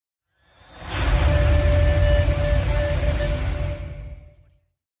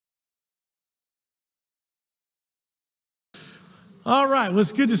All right, well,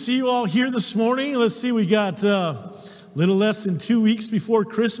 it's good to see you all here this morning. Let's see, we got a little less than 2 weeks before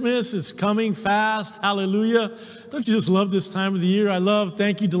Christmas. It's coming fast. Hallelujah. Don't you just love this time of the year?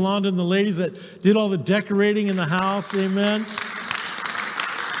 Thank you, Delonda and the ladies that did all the decorating in the house. Amen.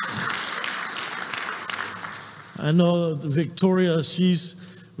 I know Victoria's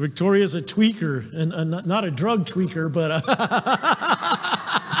a tweaker, and not a drug tweaker, but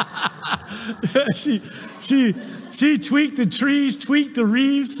she tweaked the trees, tweaked the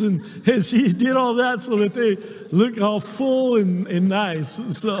reefs, and she did all that so that they look all full and nice.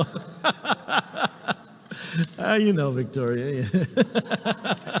 So, you know, Victoria.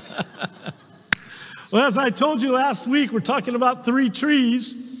 Well, as I told you last week, we're talking about 3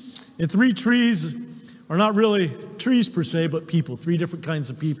 trees, and 3 trees are not really trees per se, but people, 3 different kinds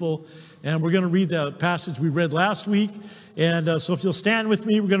of people. And we're going to read the passage we read last week. And so if you'll stand with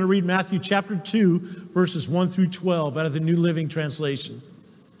me, we're going to read Matthew chapter 2, verses 1 through 12 out of the New Living Translation.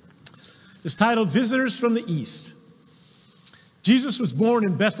 It's titled, Visitors from the East. Jesus was born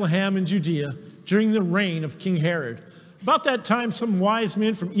in Bethlehem in Judea during the reign of King Herod. About that time, some wise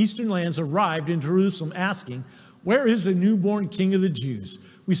men from eastern lands arrived in Jerusalem asking, "Where is the newborn King of the Jews?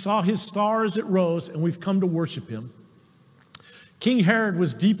 We saw his star as it rose, and we've come to worship him." King Herod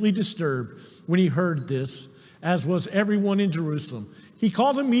was deeply disturbed when he heard this, as was everyone in Jerusalem. He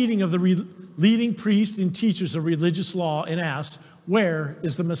called a meeting of the leading priests and teachers of religious law and asked, "Where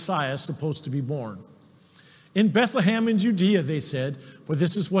is the Messiah supposed to be born?" "In Bethlehem in Judea," they said, "for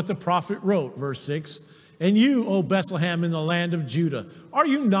this is what the prophet wrote," verse 6. "And you, O Bethlehem in the land of Judah, are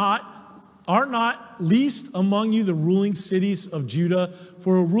not least among you the ruling cities of Judah?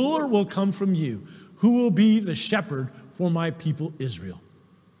 For a ruler will come from you, who will be the shepherd for my people Israel."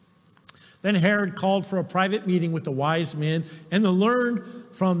 Then Herod called for a private meeting with the wise men and the learned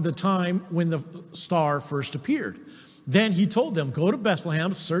from the time when the star first appeared. Then he told them, "Go to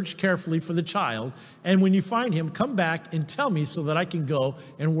Bethlehem, search carefully for the child, and when you find him, come back and tell me so that I can go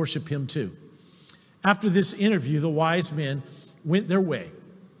and worship him too." After this interview, the wise men went their way.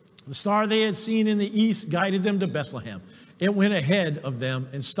 The star they had seen in the east guided them to Bethlehem. It went ahead of them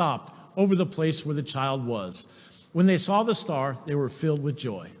and stopped over the place where the child was. When they saw the star, they were filled with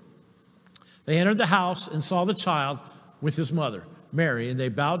joy. They entered the house and saw the child with his mother, Mary, and they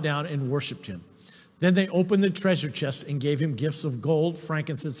bowed down and worshiped him. Then they opened the treasure chest and gave him gifts of gold,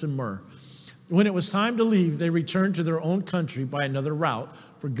 frankincense, and myrrh. When it was time to leave, they returned to their own country by another route,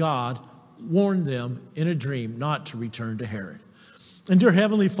 for God warned them in a dream not to return to Herod. And dear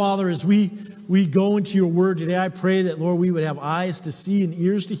Heavenly Father, as we go into your word today, I pray that, Lord, we would have eyes to see and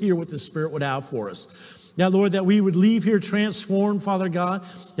ears to hear what the Spirit would have for us. Now, Lord, that we would leave here transformed, Father God,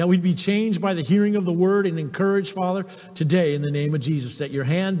 that we'd be changed by the hearing of the word and encouraged, Father, today in the name of Jesus, that your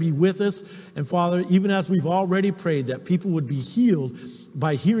hand be with us. And Father, even as we've already prayed, that people would be healed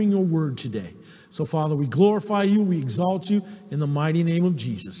by hearing your word today. So, Father, we glorify you, we exalt you in the mighty name of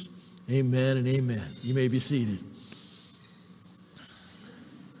Jesus. Amen and amen. You may be seated.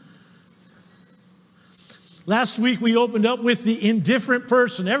 Last week, we opened up with the indifferent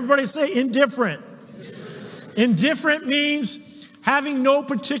person. Everybody say indifferent. Indifferent means having no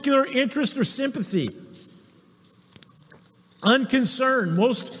particular interest or sympathy. Unconcerned.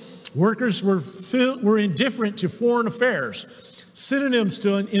 Most workers were indifferent to foreign affairs. Synonyms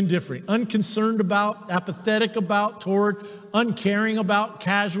to indifferent: unconcerned about, apathetic about, toward, uncaring about,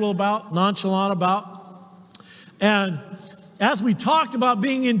 casual about, nonchalant about. And as we talked about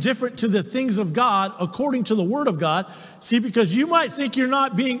being indifferent to the things of God, according to the Word of God, see, because you might think we're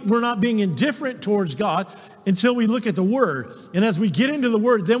not being indifferent towards God until we look at the Word. And as we get into the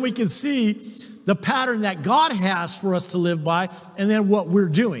Word, then we can see the pattern that God has for us to live by, and then what we're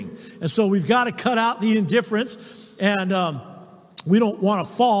doing. And so we've got to cut out the indifference, and we don't want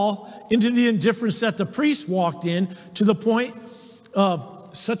to fall into the indifference that the priest walked in, to the point of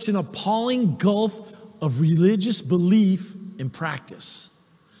such an appalling gulf of religious belief and practice.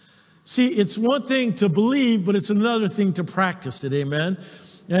 See, it's one thing to believe, but it's another thing to practice it, amen?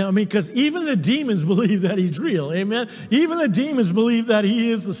 I mean, because even the demons believe that he's real, amen? Even the demons believe that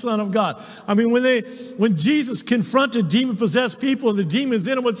he is the Son of God. I mean, when Jesus confronted demon-possessed people, and the demons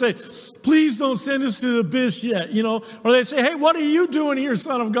in them would say, "Please don't send us to the abyss yet," or they'd say, "Hey, what are you doing here,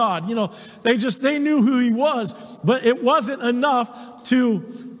 Son of God?" They knew who he was, but it wasn't enough to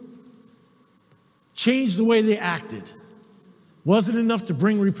change the way they acted. Wasn't enough to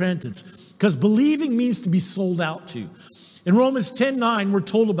bring repentance, because believing means to be sold out to. In Romans 10:9, we're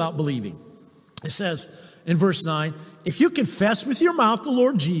told about believing. It says in verse 9, "If you confess with your mouth the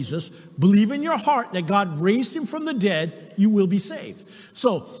Lord Jesus, believe in your heart that God raised him from the dead, you will be saved."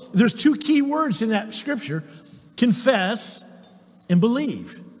 So there's 2 key words in that scripture: confess and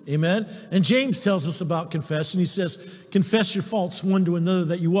believe. Amen. And James tells us about confession. He says, confess your faults one to another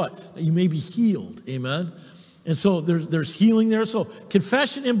that you what? That you may be healed. Amen. And so there's healing there. So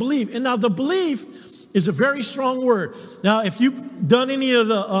confession and believe. And now the belief is a very strong word. Now, if you've done any of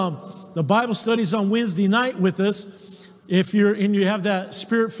the Bible studies on Wednesday night with us, if you have that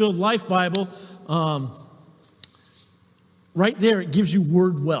Spirit-filled Life Bible, right there it gives you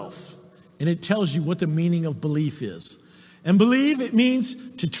word wealth. And it tells you what the meaning of belief is. And believe, it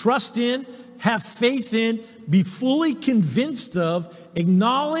means to trust in, have faith in, be fully convinced of,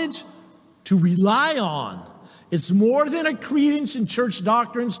 acknowledge, to rely on. It's more than a credence in church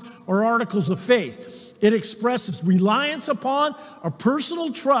doctrines or articles of faith. It expresses reliance upon a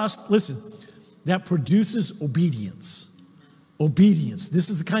personal trust, listen, that produces obedience. Obedience. This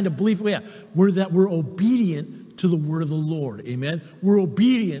is the kind of belief we have. We're obedient to the word of the Lord. Amen. We're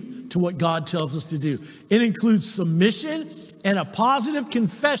obedient to what God tells us to do. It includes submission and a positive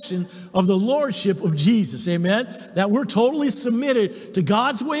confession of the lordship of Jesus. Amen. That we're totally submitted to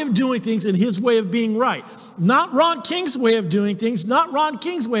God's way of doing things and his way of being right. Not Ron King's way of doing things, not Ron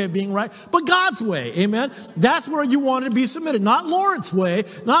King's way of being right, but God's way. Amen. That's where you want to be submitted. Not Lawrence's way,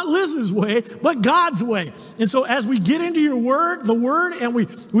 not Liz's way, but God's way. And so as we get into the word, and we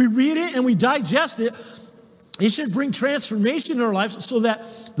read it and we digest it, it should bring transformation in our lives so that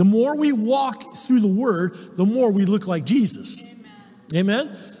the more we walk through the word, the more we look like Jesus. Amen.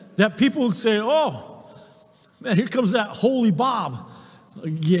 Amen? That people would say, oh, man, here comes that holy Bob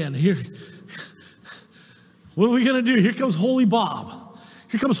again. Here, what are we going to do? Here comes holy Bob.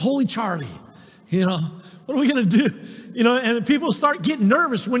 Here comes holy Charlie. You know, what are we going to do? You know, and people start getting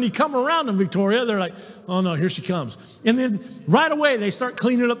nervous when you come around them, Victoria. They're like, oh no, here she comes. And then right away, they start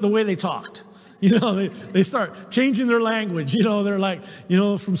cleaning up the way they talked. You know, they start changing their language. You know, they're like, you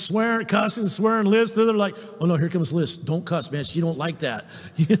know, from swearing, cussing, swearing Liz, they're like, oh no, here comes Liz. Don't cuss, man. She don't like that.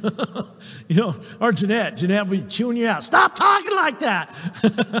 You know, or Jeanette will be chewing you out. Stop talking like that.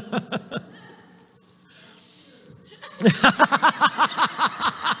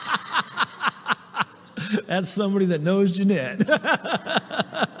 That's somebody that knows Jeanette.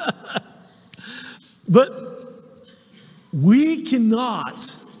 But we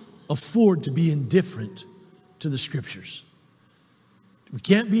cannot afford to be indifferent to the scriptures. We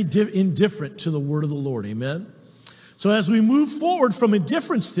can't be indifferent to the word of the Lord. Amen. So as we move forward from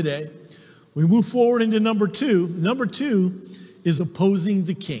indifference today, we move forward into number two. Number two is opposing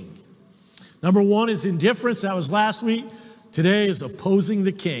the king. Number one is indifference. That was last week. Today is opposing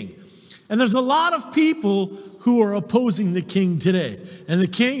the king. And there's a lot of people who are opposing the king today. And the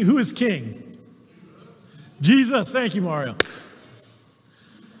king, who is king? Jesus. Thank you, Mario.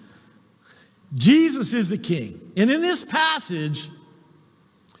 Jesus is the king. And in this passage,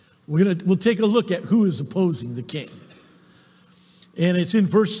 we'll take a look at who is opposing the king. And it's in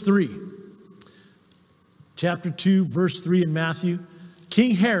verse 3. Chapter 2, verse 3 in Matthew.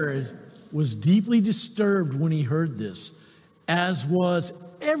 King Herod was deeply disturbed when he heard this, as was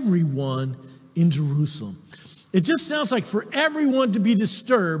everyone in Jerusalem. It just sounds like for everyone to be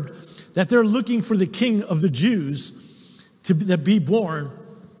disturbed that they're looking for the king of the Jews to be born,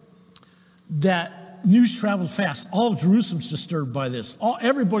 that news traveled fast. All of Jerusalem's disturbed by this.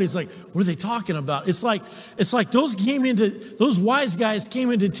 Everybody's like, what are they talking about? It's like those wise guys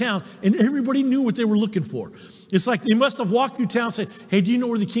came into town and everybody knew what they were looking for. It's like they must have walked through town and said, hey, do you know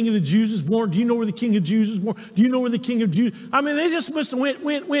where the king of the Jews is born? Do you know where the king of Jews is born? Do you know where the king of Jews? I mean, they just must have went.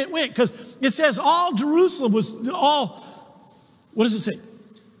 Because it says all Jerusalem was all, what does it say?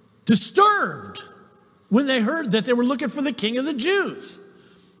 Disturbed when they heard that they were looking for the king of the Jews.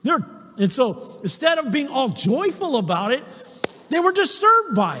 And so instead of being all joyful about it, they were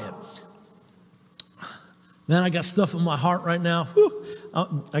disturbed by it. Man, I got stuff in my heart right now. Whew.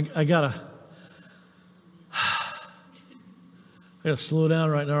 I gotta slow down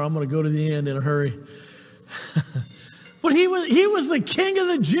right now. I'm going to go to the end in a hurry. But he was the king of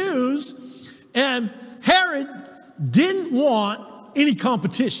the Jews, and Herod didn't want any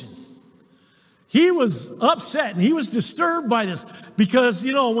competition. He was upset and he was disturbed by this because,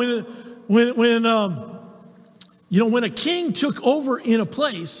 you know, when a king took over in a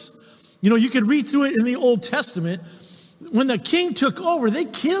place, you know, you could read through it in the Old Testament. When the king took over, they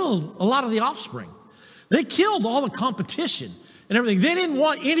killed a lot of the offspring. They killed all the competition and everything. They didn't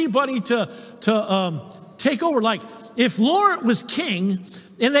want anybody to take over. Like if Laurent was king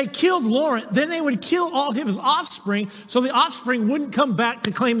and they killed Laurent, then they would kill all of his offspring so the offspring wouldn't come back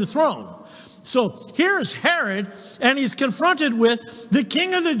to claim the throne. So here's Herod, and he's confronted with the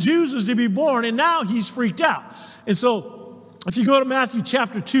king of the Jews is to be born, and now he's freaked out. And so if you go to Matthew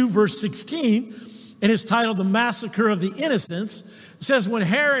chapter 2, verse 16, and it's titled The Massacre of the Innocents, It says, when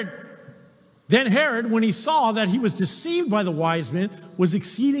Herod, when he saw that he was deceived by the wise men, was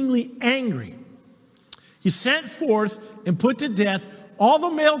exceedingly angry. He sent forth and put to death all the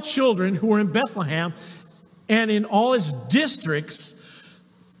male children who were in Bethlehem and in all his districts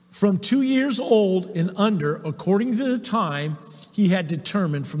from 2 years old and under, according to the time he had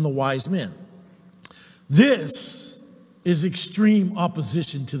determined from the wise men. This is extreme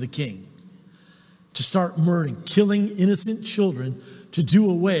opposition to the king. To start murdering, killing innocent children, to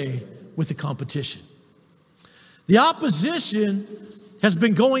do away with the competition. The opposition has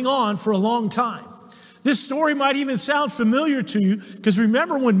been going on for a long time. This story might even sound familiar to you, because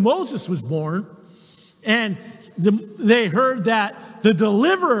remember when Moses was born and they heard that the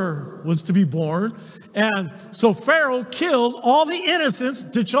deliverer was to be born, and so Pharaoh killed all the innocents,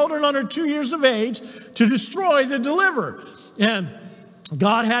 the children under 2 years of age, to destroy the deliverer. And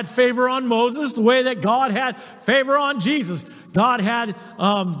God had favor on Moses the way that God had favor on Jesus. God had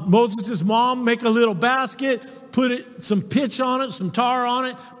Moses' mom make a little basket, put some pitch on it, some tar on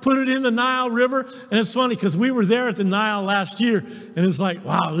it, put it in the Nile River. And it's funny because we were there at the Nile last year, and it's like,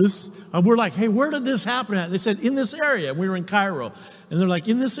 wow, we're like, hey, where did this happen at? They said, in this area. And we were in Cairo. And they're like,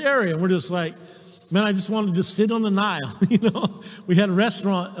 in this area. And we're just like, man, I just wanted to sit on the Nile. We had a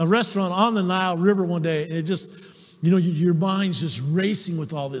restaurant on the Nile River one day, and it just, your mind's just racing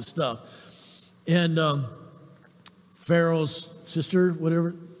with all this stuff. And Pharaoh's sister,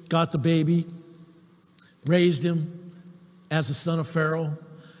 whatever, got the baby, raised him as a son of Pharaoh,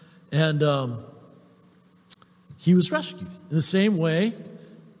 and he was rescued. In the same way,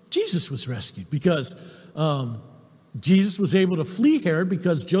 Jesus was rescued, because Jesus was able to flee Herod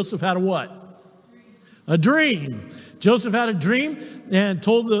because Joseph had a what? A dream. Joseph had a dream and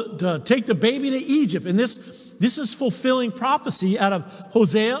told to take the baby to Egypt. And this is fulfilling prophecy out of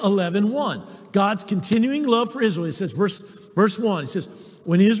Hosea 11:1. God's continuing love for Israel. It says, verse 1, it says,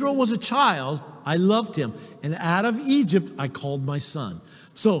 when Israel was a child, I loved him, and out of Egypt I called my son.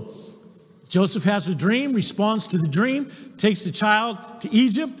 So Joseph has a dream, responds to the dream, takes the child to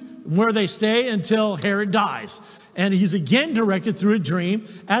Egypt, where they stay until Herod dies. And he's again directed through a dream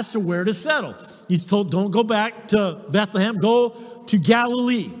as to where to settle. He's told, don't go back to Bethlehem, go to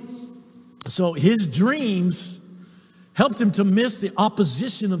Galilee. So his dreams helped him to miss the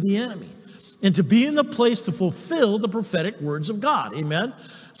opposition of the enemy and to be in the place to fulfill the prophetic words of God. Amen.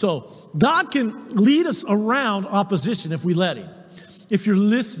 So God can lead us around opposition if we let him, if you're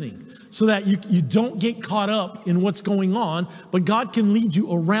listening, so that you don't get caught up in what's going on, but God can lead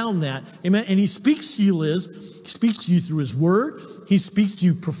you around that. Amen. And he speaks to you, Liz. He speaks to you through his word. He speaks to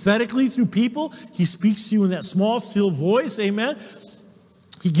you prophetically through people. He speaks to you in that small, still voice. Amen.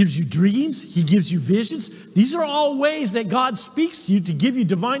 He gives you dreams. He gives you visions. These are all ways that God speaks to you to give you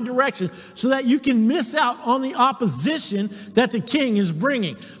divine direction so that you can miss out on the opposition that the king is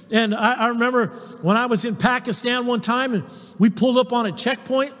bringing. And I remember when I was in Pakistan one time and we pulled up on a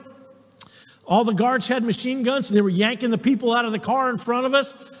checkpoint. All the guards had machine guns. They were yanking the people out of the car in front of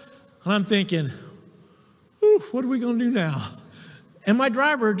us. And I'm thinking, what are we going to do now? And my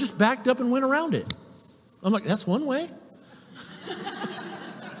driver just backed up and went around it. I'm like, that's one way.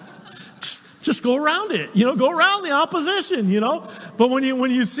 Just go around it, go around the opposition, But when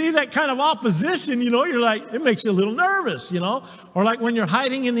you see that kind of opposition, you're like, it makes you a little nervous, Or like when you're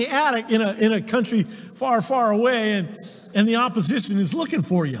hiding in the attic in a country far, far away and the opposition is looking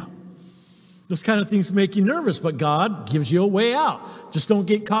for you. Those kind of things make you nervous, but God gives you a way out. Just don't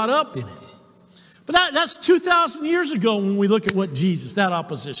get caught up in it. But that's 2,000 years ago when we look at that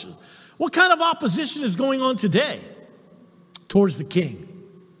opposition. What kind of opposition is going on today towards the king?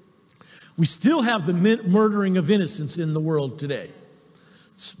 We still have the murdering of innocents in the world today.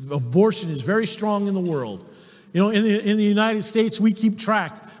 Abortion is very strong in the world. In the United States, we keep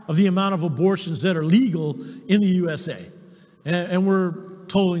track of the amount of abortions that are legal in the USA. And we're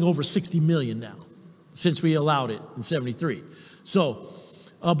totaling over 60 million now since we allowed it in 73. So,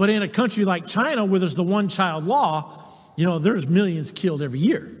 but in a country like China where there's the one-child law, there's millions killed every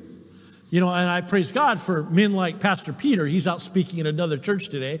year. And I praise God for men like Pastor Peter. He's out speaking in another church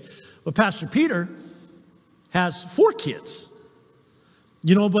today. But Pastor Peter has 4 kids,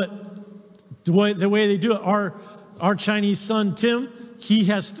 but the way they do it, our Chinese son, Tim, he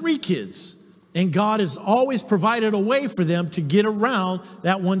has 3 kids. And God has always provided a way for them to get around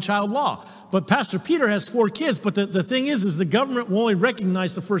that one-child law. But Pastor Peter has 4 kids. But the thing is the government will only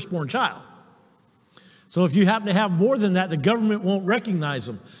recognize the firstborn child. So if you happen to have more than that, the government won't recognize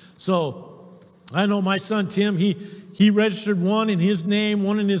them. So I know my son, Tim, he registered one in his name,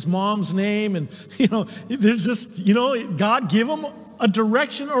 one in his mom's name. And, there's just, God give them a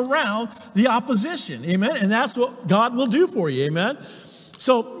direction around the opposition. Amen. And that's what God will do for you. Amen.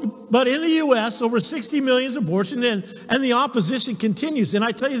 So, but in the U.S., over 60 million abortions, and the opposition continues. And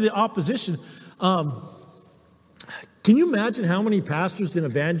I tell you, the opposition, can you imagine how many pastors and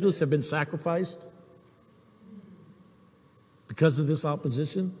evangelists have been sacrificed because of this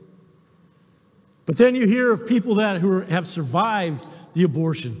opposition? But then you hear of people who have survived the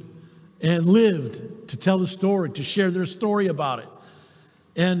abortion and lived to tell the story, to share their story about it,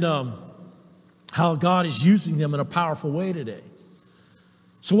 and how God is using them in a powerful way today.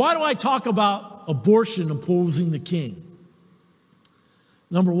 So why do I talk about abortion opposing the king?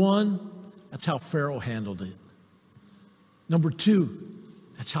 Number one, that's how Pharaoh handled it. Number two,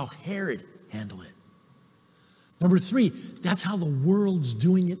 that's how Herod handled it. Number three, that's how the world's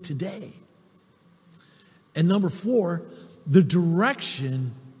doing it today. And number four, this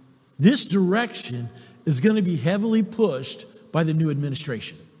direction is going to be heavily pushed by the new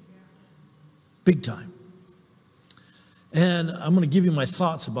administration. Big time. And I'm going to give you my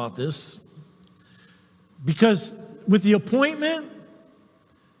thoughts about this. Because with the appointment,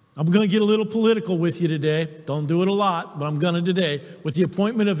 I'm going to get a little political with you today. Don't do it a lot, but I'm going to today. With the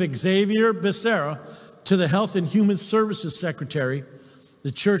appointment of Xavier Becerra to the Health and Human Services Secretary,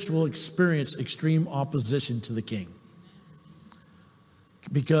 the church will experience extreme opposition to the king.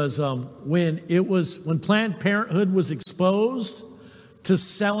 Because when Planned Parenthood was exposed to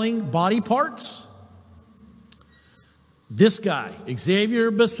selling body parts, this guy,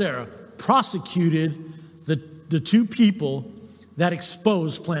 Xavier Becerra, prosecuted the two people that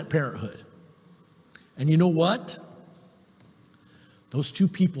exposed Planned Parenthood. And you know what? Those two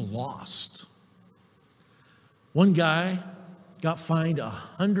people lost. One guy got fined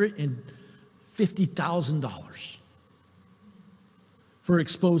 $150,000 for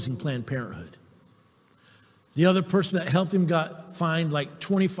exposing Planned Parenthood. The other person that helped him got fined like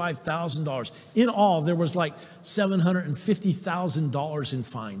 $25,000. In all, there was like $750,000 in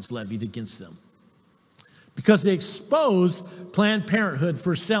fines levied against them because they exposed Planned Parenthood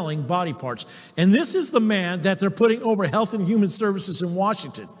for selling body parts. And this is the man that they're putting over Health and Human Services in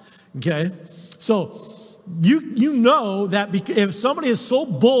Washington. Okay? So you know that if somebody is so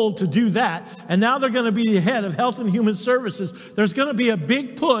bold to do that, and now they're going to be the head of Health and Human Services, there's going to be a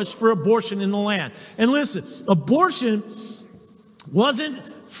big push for abortion in the land. And listen, abortion wasn't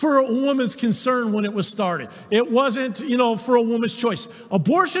for a woman's concern when it was started. It wasn't, for a woman's choice.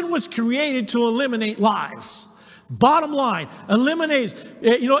 Abortion was created to eliminate lives. Bottom line, eliminates,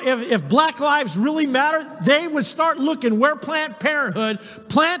 if black lives really matter, they would start looking where Planned Parenthood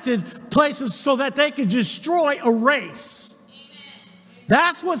planted places so that they could destroy a race. Amen.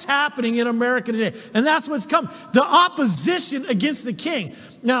 That's what's happening in America today. And that's what's come. The opposition against the king.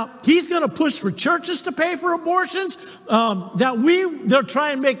 Now, he's going to push for churches to pay for abortions, they're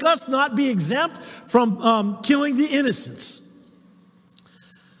trying to make us not be exempt from killing the innocents.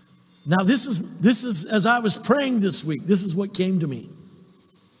 Now, this is as I was praying this week, this is what came to me.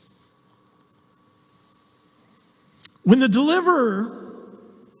 When the deliverer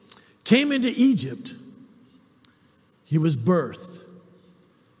came into Egypt, he was birthed.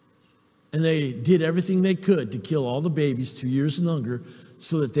 And they did everything they could to kill all the babies 2 years and younger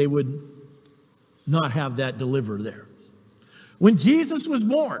so that they would not have that deliverer there. When Jesus was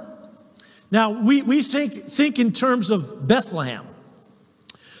born, now we think in terms of Bethlehem.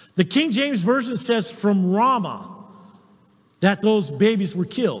 The King James Version says from Ramah that those babies were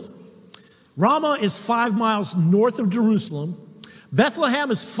killed. Ramah is 5 miles north of Jerusalem.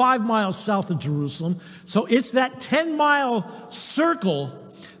 Bethlehem is 5 miles south of Jerusalem. So it's that 10-mile circle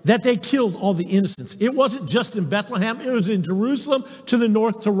that they killed all the innocents. It wasn't just in Bethlehem. It was in Jerusalem to the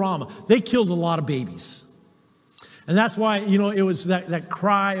north to Ramah. They killed a lot of babies. And that's why, it was that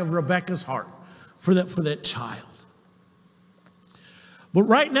cry of Rebekah's heart for that child. But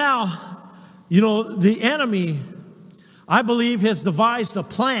right now, the enemy, I believe, has devised a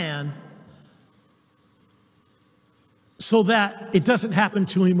plan so that it doesn't happen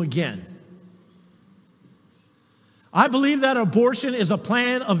to him again. I believe that abortion is a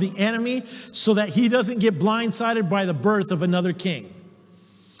plan of the enemy so that he doesn't get blindsided by the birth of another king.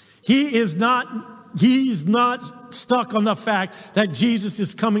 He's not stuck on the fact that Jesus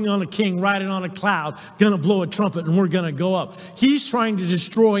is coming on a king, riding on a cloud, going to blow a trumpet, and we're going to go up. He's trying to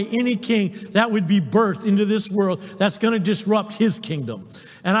destroy any king that would be birthed into this world that's going to disrupt his kingdom.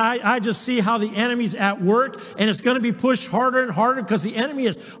 And I just see how the enemy's at work, and it's going to be pushed harder and harder because the enemy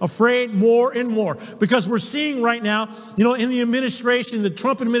is afraid more and more. Because we're seeing right now, in the administration, the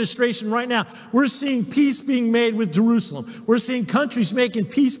Trump administration right now, we're seeing peace being made with Jerusalem. We're seeing countries making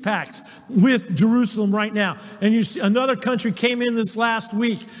peace pacts with Jerusalem right now. And you see another country came in this last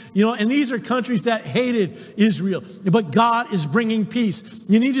week, and these are countries that hated Israel. But God is bringing peace.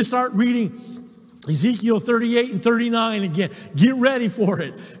 You need to start reading Ezekiel 38 and 39 again. Get ready for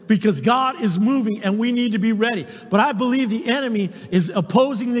it because God is moving and we need to be ready. But I believe the enemy is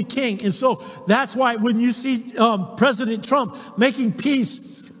opposing the king. And so that's why when you see President Trump making peace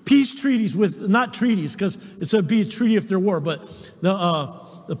treaties with, not treaties because it would be a treaty if there were, but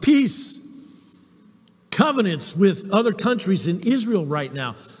the peace covenants with other countries in Israel right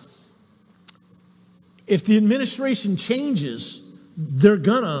now. If the administration changes, they're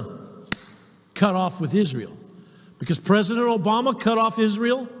gonna cut off with Israel because President Obama cut off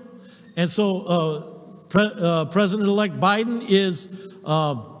Israel. And so President-elect Biden is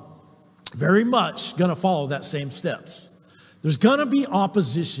very much going to follow that same steps. There's going to be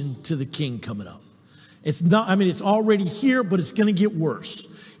opposition to the king coming up. It's not, it's already here, but it's going to get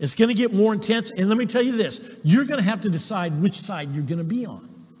worse. It's going to get more intense. And let me tell you this, you're going to have to decide which side you're going to be on.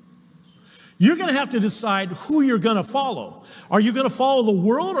 You're going to have to decide who you're going to follow. Are you going to follow the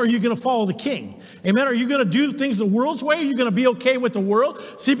world or are you going to follow the king? Amen. Are you going to do things the world's way? Are you going to be okay with the world?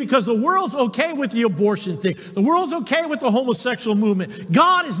 See, because the world's okay with the abortion thing. The world's okay with the homosexual movement.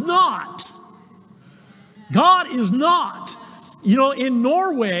 God is not. God is not. In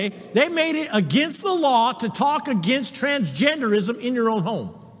Norway, they made it against the law to talk against transgenderism in your own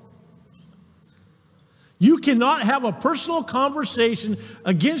home. You cannot have a personal conversation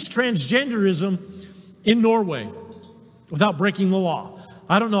against transgenderism in Norway without breaking the law.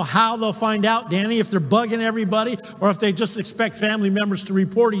 I don't know how they'll find out, Danny, if they're bugging everybody or if they just expect family members to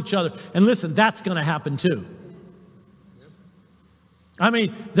report each other. And listen, that's going to happen too.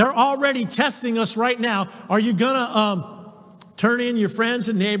 They're already testing us right now. Are you going to turn in your friends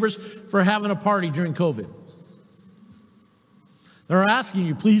and neighbors for having a party during COVID? They're asking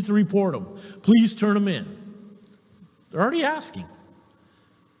you, please to report them. Please turn them in. They're already asking.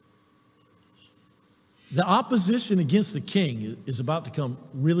 The opposition against the king is about to come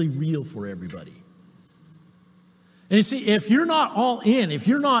really real for everybody. And you see, if you're not all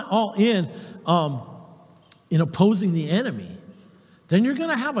in opposing the enemy, then you're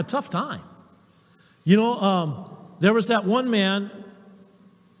going to have a tough time. There was that one man,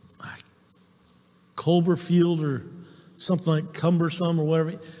 Culverfield or something like Cumbersome or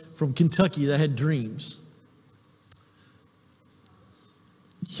whatever, from Kentucky that had dreams.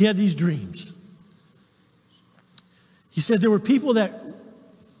 He had these dreams. He said there were people that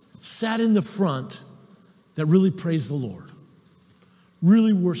sat in the front that really praised the Lord,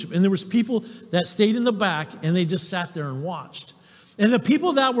 really worshiped. And there was people that stayed in the back and they just sat there and watched. And the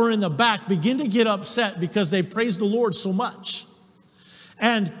people that were in the back began to get upset because they praised the Lord so much.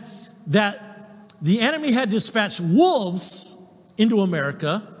 And that the enemy had dispatched wolves into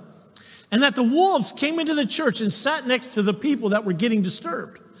America, and that the wolves came into the church and sat next to the people that were getting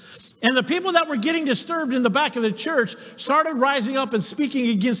disturbed. And the people that were getting disturbed in the back of the church started rising up and speaking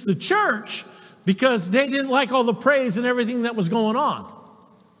against the church because they didn't like all the praise and everything that was going on.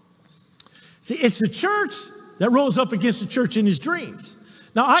 See, it's the church that rose up against the church in his dreams.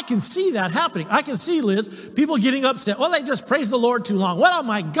 Now, I can see that happening. I can see, Liz, people getting upset. Well, they just praised the Lord too long. Well, oh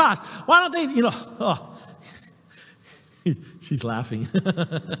my gosh, why don't they, She's laughing.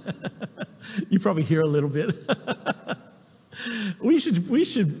 You probably hear a little bit. We should,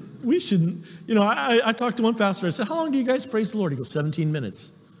 I talked to one pastor. I said, how long do you guys praise the Lord? He goes, 17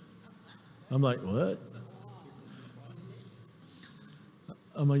 minutes. I'm like, what?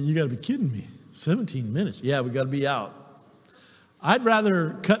 I'm like, you got to be kidding me. 17 minutes. Yeah, we got to be out. I'd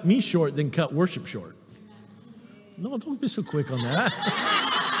rather cut me short than cut worship short. No, don't be so quick on that.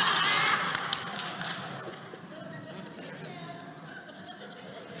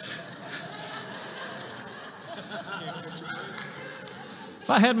 If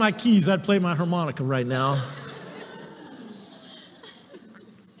I had my keys, I'd play my harmonica right now.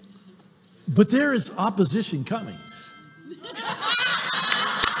 But there is opposition coming.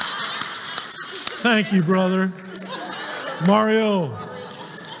 Thank you, brother. Mario.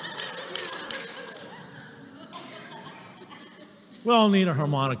 We all need a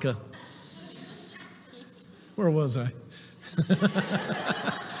harmonica. Where was I?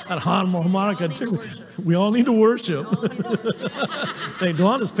 That harmonica too. We all need to worship. Hey,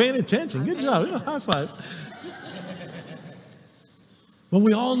 Dawn is paying attention. Good job. Yeah, high five. But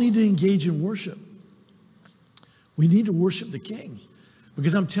we all need to engage in worship. We need to worship the King.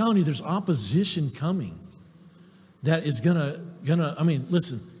 Because I'm telling you, there's opposition coming that is gonna,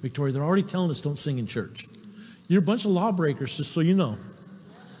 listen, Victoria, they're already telling us don't sing in church. You're a bunch of lawbreakers, just so you know.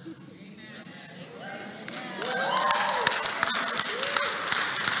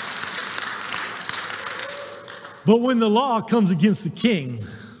 But when the law comes against the king,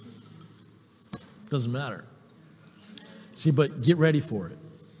 it doesn't matter. See, but get ready for it.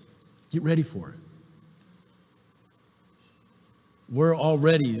 Get ready for it. We're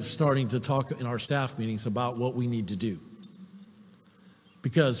already starting to talk in our staff meetings about what we need to do,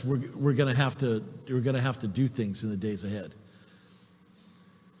 because we're going to have to do things in the days ahead.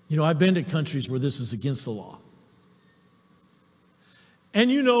 You know, I've been to countries where this is against the law. And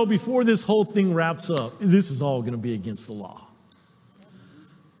you know, before this whole thing wraps up, this is all going to be against the law.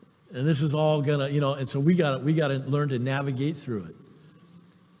 And this is all going to, you know, and so we got to learn to navigate through it.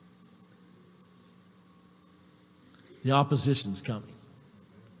 The opposition's coming.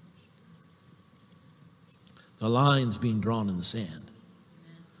 The line's being drawn in the sand.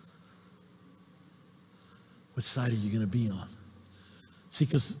 Which side are you going to be on? See,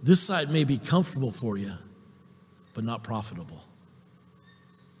 because this side may be comfortable for you, but not profitable.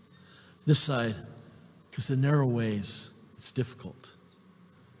 This side, because the narrow ways, it's difficult.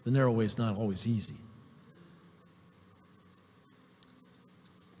 The narrow way is not always easy.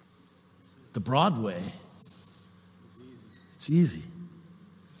 The broad way, it's easy.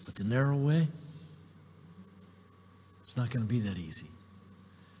 But the narrow way, it's not going to be that easy.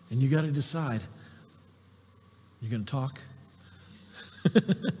 And you got to decide, you're going to talk?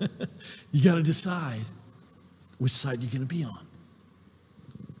 You got to decide which side you're going to be on.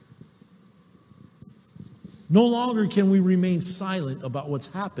 No longer can we remain silent about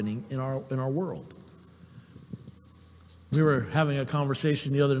what's happening in our world. We were having a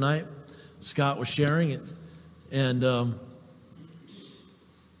conversation the other night. Scott was sharing it, and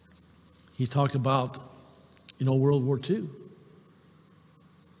he talked about, you know, World War II.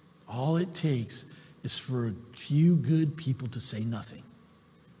 All it takes is for a few good people to say nothing.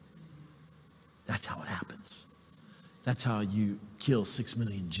 That's how it happens. That's how you kill 6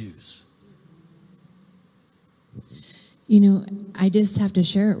 million Jews. You know, I just have to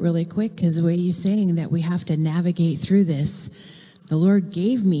share it really quick, because the way you're saying that we have to navigate through this, the Lord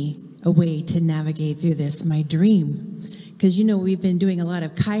gave me a way to navigate through this, my dream. Because, you know, we've been doing a lot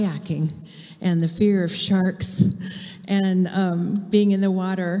of kayaking and the fear of sharks and being in the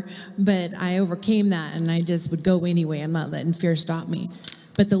water, but I overcame that and I just would go anyway. I'm not letting fear stop me.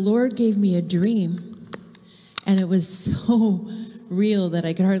 But the Lord gave me a dream, and it was so real that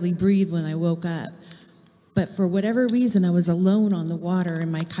I could hardly breathe when I woke up. But for whatever reason, I was alone on the water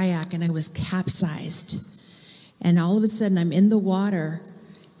in my kayak, and I was capsized. And all of a sudden, I'm in the water,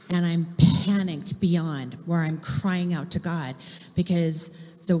 and I'm panicked beyond, where I'm crying out to God,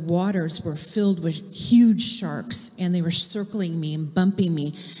 because the waters were filled with huge sharks, and they were circling me and bumping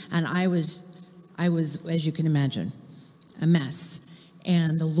me. And I was, as you can imagine, a mess.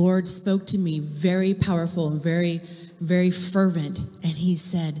 And the Lord spoke to me very powerful and very, very fervent. And he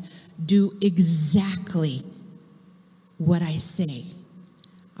said, do exactly what I say.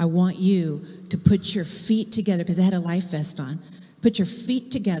 I want you to put your feet together, because I had a life vest on. Put your feet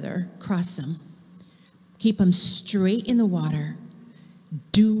together, cross them. Keep them straight in the water.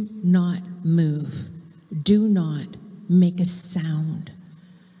 Do not move. Do not make a sound.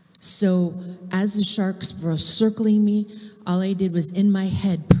 So as the sharks were circling me, all I did was in my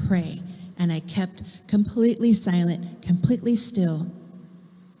head pray. And I kept completely silent, completely still.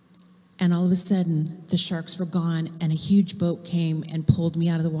 And all of a sudden, the sharks were gone, and a huge boat came and pulled me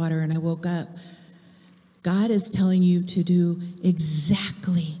out of the water, and I woke up. God is telling you to do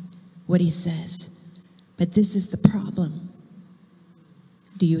exactly what he says. But this is the problem.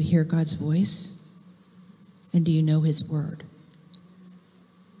 Do you hear God's voice? And do you know his word?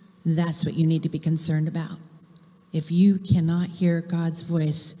 That's what you need to be concerned about. If you cannot hear God's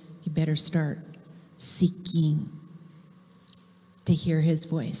voice, you better start seeking to hear his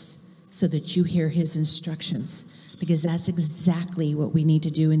voice so that you hear his instructions. Because that's exactly what we need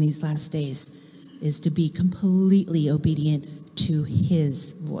to do in these last days, is to be completely obedient to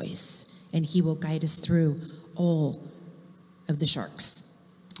his voice. And he will guide us through all of the sharks.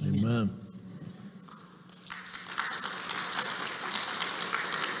 Amen.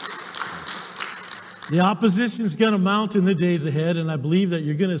 The opposition is going to mount in the days ahead, and I believe that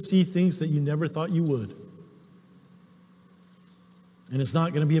you're going to see things that you never thought you would. And it's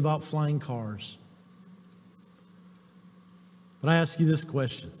not going to be about flying cars. But I ask you this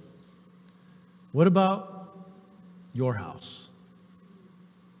question. What about your house?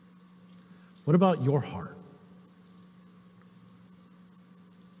 What about your heart?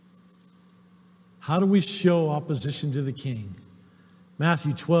 How do we show opposition to the king?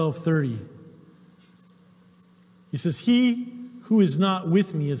 Matthew 12:30. He says, he who is not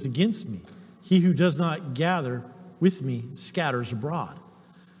with me is against me. He who does not gather with me scatters abroad.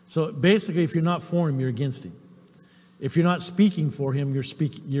 So basically, if you're not for him, you're against him. If you're not speaking for him,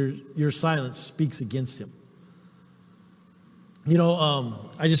 your silence speaks against him. You know,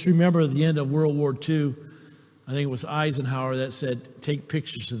 I just remember at the end of World War II, I think it was Eisenhower that said, take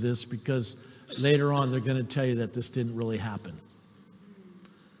pictures of this because later on they're going to tell you that this didn't really happen.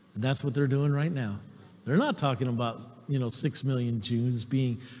 And that's what they're doing right now. They're not talking about, 6 million Jews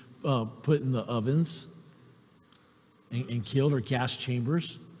being put in the ovens and killed, or gas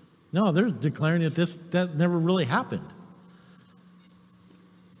chambers. No, they're declaring that never really happened.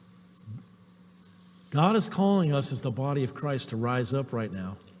 God is calling us as the body of Christ to rise up right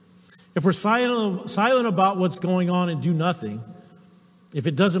now. If we're silent about what's going on and do nothing, if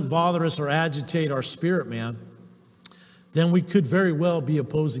it doesn't bother us or agitate our spirit, man, then we could very well be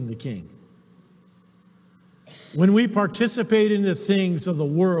opposing the King. When we participate in the things of the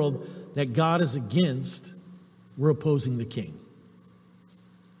world that God is against, we're opposing the King.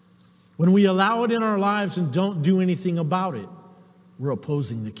 When we allow it in our lives and don't do anything about it, we're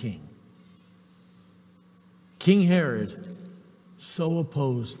opposing the King. King Herod so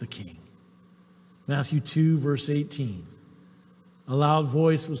opposed the King. Matthew 2, verse 18. A loud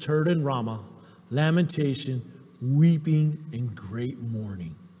voice was heard in Ramah, lamentation, weeping, and great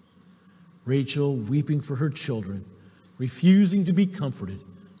mourning. Rachel weeping for her children, refusing to be comforted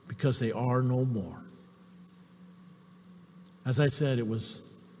because they are no more. As I said, it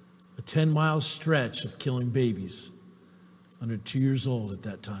was a 10-mile stretch of killing babies under 2 years old at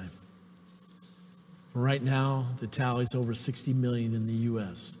that time. Right now, the tally is over 60 million in the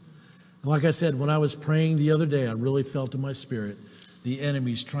U.S. And like I said, when I was praying the other day, I really felt in my spirit the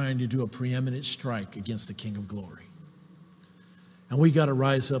enemy's trying to do a preeminent strike against the King of Glory. And we got to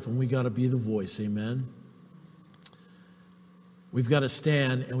rise up and we got to be the voice, amen? We've got to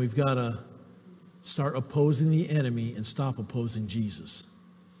stand and we've got to start opposing the enemy and stop opposing Jesus.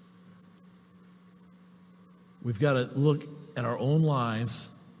 We've got to look at our own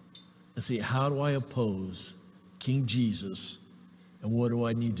lives and see, how do I oppose King Jesus, and what do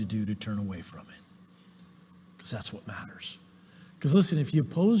I need to do to turn away from it? Because that's what matters. Because listen, if you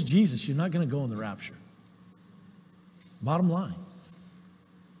oppose Jesus, you're not going to go in the rapture. Bottom line.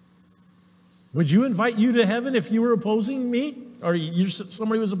 Would you invite you to heaven if you were opposing me? Or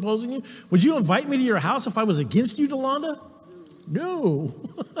somebody was opposing you? Would you invite me to your house if I was against you, Delonda? No,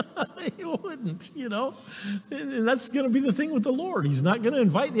 you wouldn't, And that's going to be the thing with the Lord. He's not going to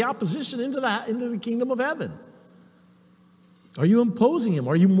invite the opposition into the kingdom of heaven. Are you opposing him?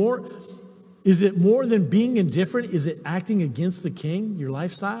 Is it more than being indifferent? Is it acting against the King, your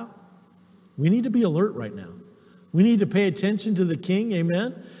lifestyle? We need to be alert right now. We need to pay attention to the King,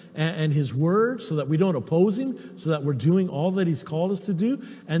 amen, and his word, so that we don't oppose him, so that we're doing all that he's called us to do,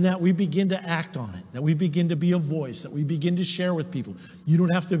 and that we begin to act on it, that we begin to be a voice, that we begin to share with people. You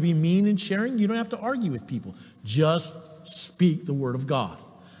don't have to be mean in sharing. You don't have to argue with people. Just speak the word of God,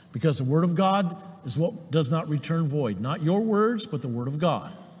 because the word of God is what does not return void. Not your words, but the word of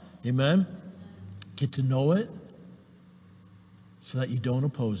God. Amen? Get to know it so that you don't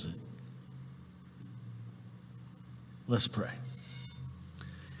oppose it. Let's pray.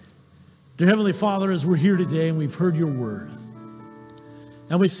 Dear Heavenly Father, as we're here today and we've heard your word,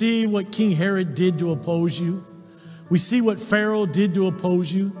 and we see what King Herod did to oppose you, we see what Pharaoh did to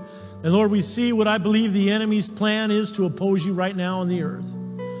oppose you, and Lord, we see what I believe the enemy's plan is to oppose you right now on the earth.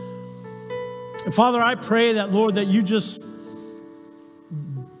 And Father, I pray that, Lord, that you just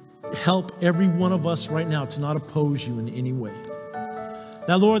help every one of us right now to not oppose you in any way.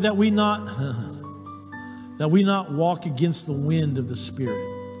 That, Lord, that we not walk against the wind of the Spirit.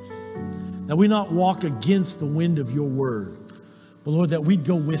 That we not walk against the wind of your word. But Lord, that we'd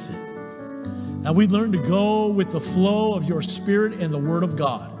go with it. That we'd learn to go with the flow of your Spirit and the word of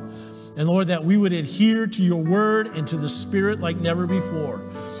God. And Lord, that we would adhere to your word and to the Spirit like never before.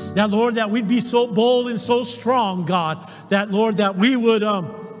 That, Lord, that we'd be so bold and so strong, God, that, Lord, that we would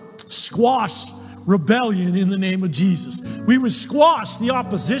squash rebellion in the name of Jesus. We would squash the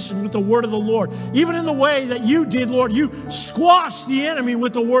opposition with the word of the Lord. Even in the way that you did, Lord, you squashed the enemy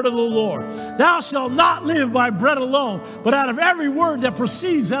with the word of the Lord. Thou shalt not live by bread alone, but out of every word that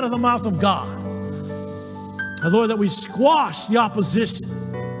proceeds out of the mouth of God. And Lord, that we squash the opposition,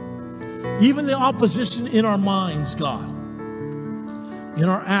 even the opposition in our minds, God, in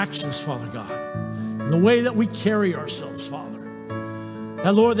our actions, Father God, in the way that we carry ourselves, Father.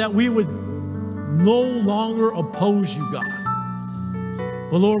 That, Lord, that we would no longer oppose you, God.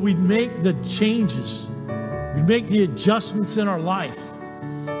 But Lord, we'd make the changes. We'd make the adjustments in our life,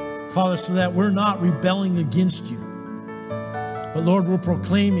 Father, so that we're not rebelling against you. But Lord, we're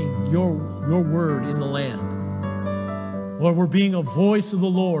proclaiming your word in the land. Lord, we're being a voice of the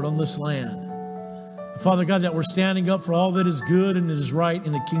Lord on this land. Father God, that we're standing up for all that is good and that is right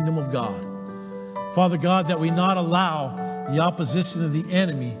in the kingdom of God. Father God, that we not allow the opposition of the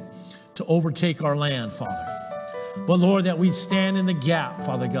enemy to overtake our land, Father. But Lord, that we stand in the gap,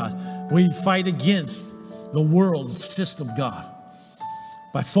 Father God. We fight against the world system, God,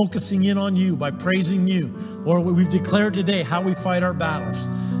 by focusing in on you, by praising you. Lord, we've declared today how we fight our battles.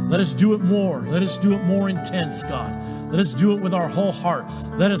 Let us do it more. Let us do it more intense, God. Let us do it with our whole heart.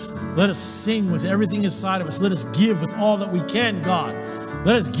 Let us sing with everything inside of us. Let us give with all that we can, God.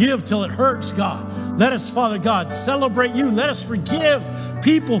 Let us give till it hurts, God. Let us, Father God, celebrate you. Let us forgive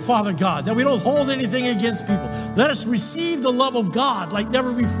people, Father God, that we don't hold anything against people. Let us receive the love of God like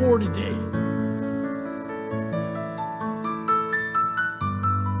never before today.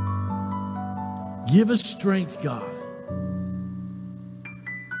 Give us strength, God.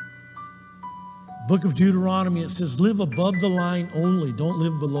 Book of Deuteronomy, it says, live above the line only. Don't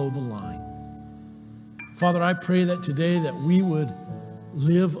live below the line. Father, I pray that today that we would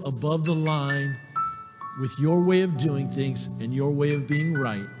live above the line with your way of doing things and your way of being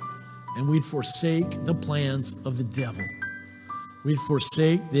right. And we'd forsake the plans of the devil. We'd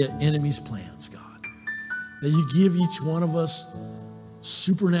forsake the enemy's plans, God. That you give each one of us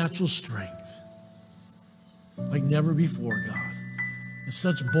supernatural strength like never before, God. And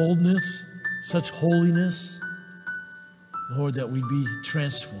such boldness, such holiness, Lord, that we'd be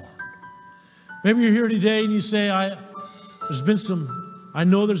transformed. Maybe you're here today and you say, I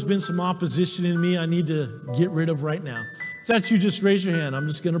know there's been some opposition in me I need to get rid of right now. If that's you, just raise your hand. I'm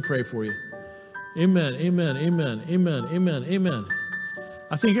just going to pray for you. Amen, amen, amen, amen, amen, amen.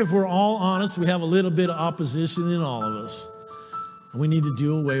 I think if we're all honest, we have a little bit of opposition in all of us. And we need to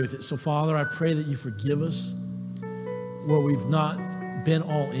do away with it. So, Father, I pray that you forgive us where we've not been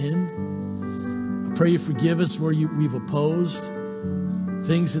all in. I pray you forgive us where we've opposed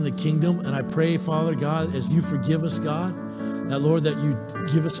things in the kingdom. And I pray, Father God, as you forgive us, God, that, Lord, that you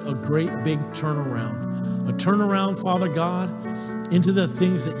give us a great big turnaround. A turnaround, Father God, into the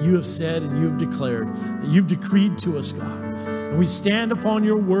things that you have said and you have declared, that you've decreed to us, God. And we stand upon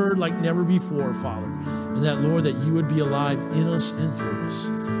your word like never before, Father. And that, Lord, that you would be alive in us and through us.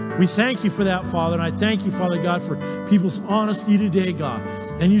 We thank you for that, Father. And I thank you, Father God, for people's honesty today, God.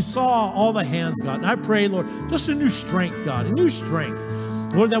 And you saw all the hands, God. And I pray, Lord, just a new strength, God, a new strength.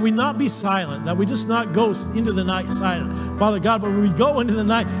 Lord, that we not be silent, that we just not go into the night silent, Father God, but we go into the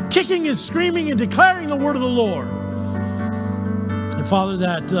night kicking and screaming and declaring the word of the Lord. And Father,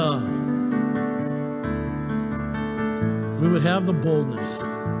 that we would have the boldness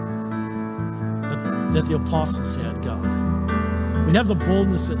that the apostles had, God. We'd have the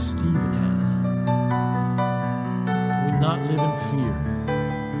boldness that Stephen had. We'd not live in fear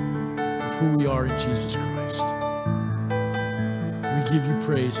of who we are in Jesus Christ. We give you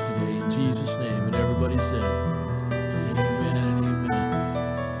praise today in Jesus' name. And everybody said, amen and amen.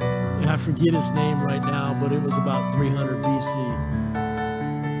 And I forget his name right now, but it was about 300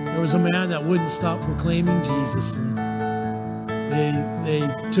 BC. There was a man that wouldn't stop proclaiming Jesus. And they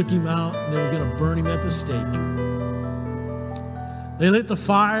took him out and they were going to burn him at the stake. They lit the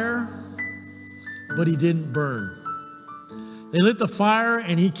fire, but he didn't burn. They lit the fire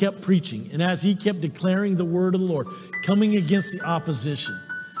and he kept preaching. And as he kept declaring the word of the Lord, coming against the opposition,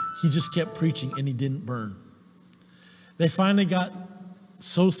 he just kept preaching and he didn't burn. They finally got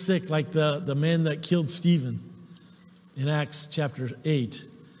so sick, like the men that killed Stephen in Acts chapter 8.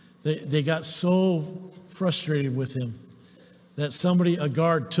 They got so frustrated with him that a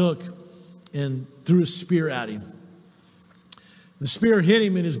guard took and threw a spear at him. The spear hit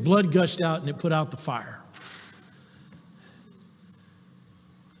him and his blood gushed out and it put out the fire.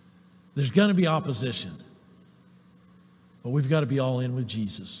 There's going to be opposition, but we've got to be all in with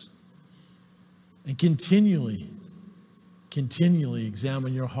Jesus. And continually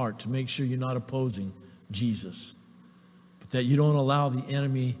examine your heart to make sure you're not opposing Jesus, but that you don't allow the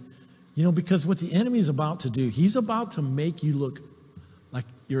enemy, because what the enemy is about to do, he's about to make you look like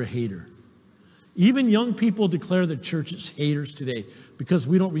you're a hater. Even young people declare the church is haters today because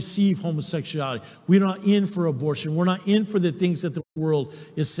we don't receive homosexuality. We're not in for abortion. We're not in for the things that the world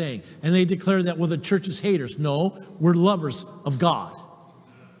is saying. And they declare that, well, the church is haters. No, we're lovers of God.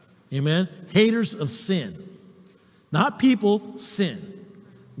 Amen? Haters of sin. Not people, sin.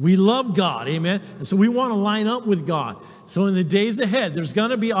 We love God. Amen? And so we want to line up with God. So in the days ahead, there's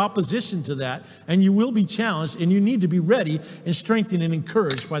going to be opposition to that, and you will be challenged, and you need to be ready and strengthened and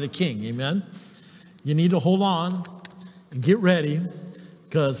encouraged by the King. Amen? You need to hold on and get ready,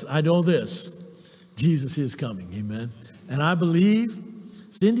 because I know this. Jesus is coming. Amen? And I believe,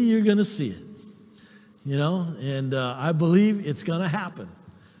 Cindy, you're going to see it. And I believe it's going to happen.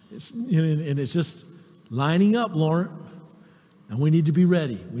 And it's just lining up, Lauren. And we need to be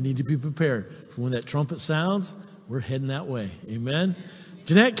ready. We need to be prepared for when that trumpet sounds. We're heading that way. Amen.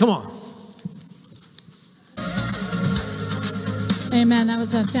 Jeanette, come on. Amen. That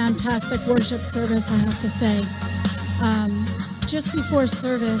was a fantastic worship service, I have to say. Just before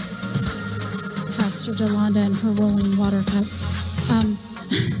service, Pastor Delonda and her rolling water cup.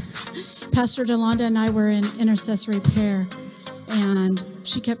 Pastor Delonda and I were in intercessory prayer, and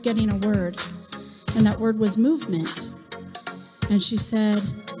she kept getting a word, and that word was movement. And she said,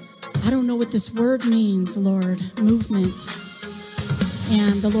 I don't know what this word means, Lord, movement.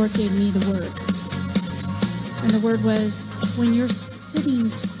 And the Lord gave me the word. And the word was, when you're sitting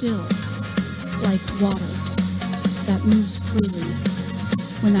still like water that moves freely,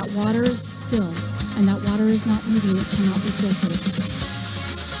 when that water is still and that water is not moving, it cannot be filtered.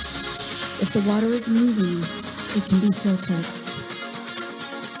 If the water is moving, it can be filtered.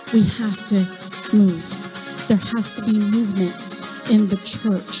 We have to move. There has to be movement in the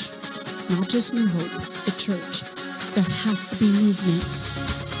church, not just New Hope, the church. There has to be movement.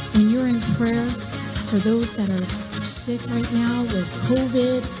 When you're in prayer for those that are sick right now with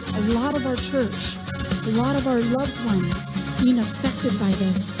COVID, a lot of our church, a lot of our loved ones being affected by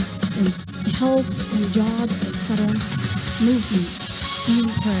this, in health and job, etc. Movement, be in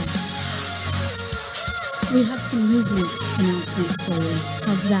prayer. We have some movement announcements for you.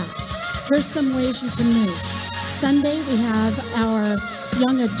 How's that? Here's some ways you can move. Sunday, we have our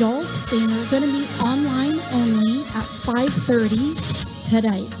young adults. They are going to meet online only at 5:30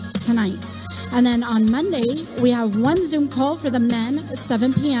 tonight. And then on Monday, we have one Zoom call for the men at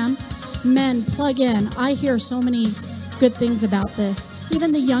 7 p.m. Men, plug in. I hear so many good things about this.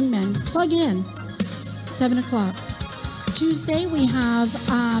 Even the young men, plug in. 7 o'clock. Tuesday, we have,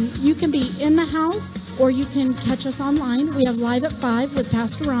 you can be in the house or you can catch us online. We have Live at 5 with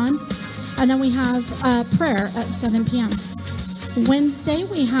Pastor Ron. And then we have prayer at 7 p.m. Wednesday,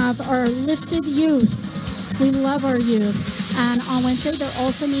 we have our lifted youth. We love our youth. And on Wednesday, they're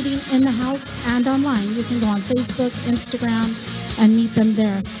also meeting in the house and online. You can go on Facebook, Instagram, and meet them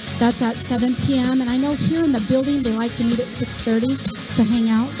there. That's at 7 p.m. And I know here in the building, they like to meet at 6:30 to hang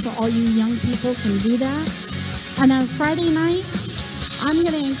out. So all you young people can do that. And then Friday night, I'm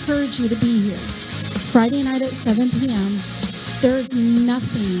going to encourage you to be here. Friday night at 7 p.m., there's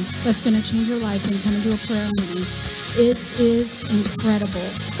nothing that's going to change your life in coming to a prayer meeting. It is incredible.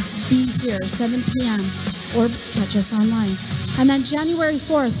 Be here, 7 p.m., or catch us online. And then January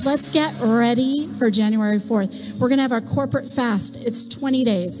 4th, let's get ready for January 4th. We're going to have our corporate fast. It's 20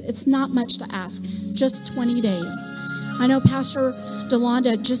 days. It's not much to ask, just 20 days. I know Pastor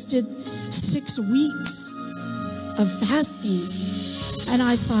Delonda just did 6 weeks of fasting. And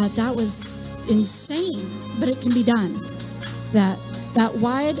I thought that was insane, but it can be done. That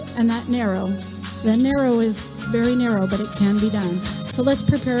wide and that narrow. The narrow is very narrow, but it can be done. So let's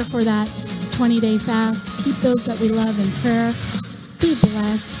prepare for that 20-day fast. Keep those that we love in prayer. Be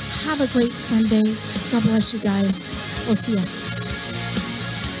blessed. Have a great Sunday. God bless you guys. We'll see you.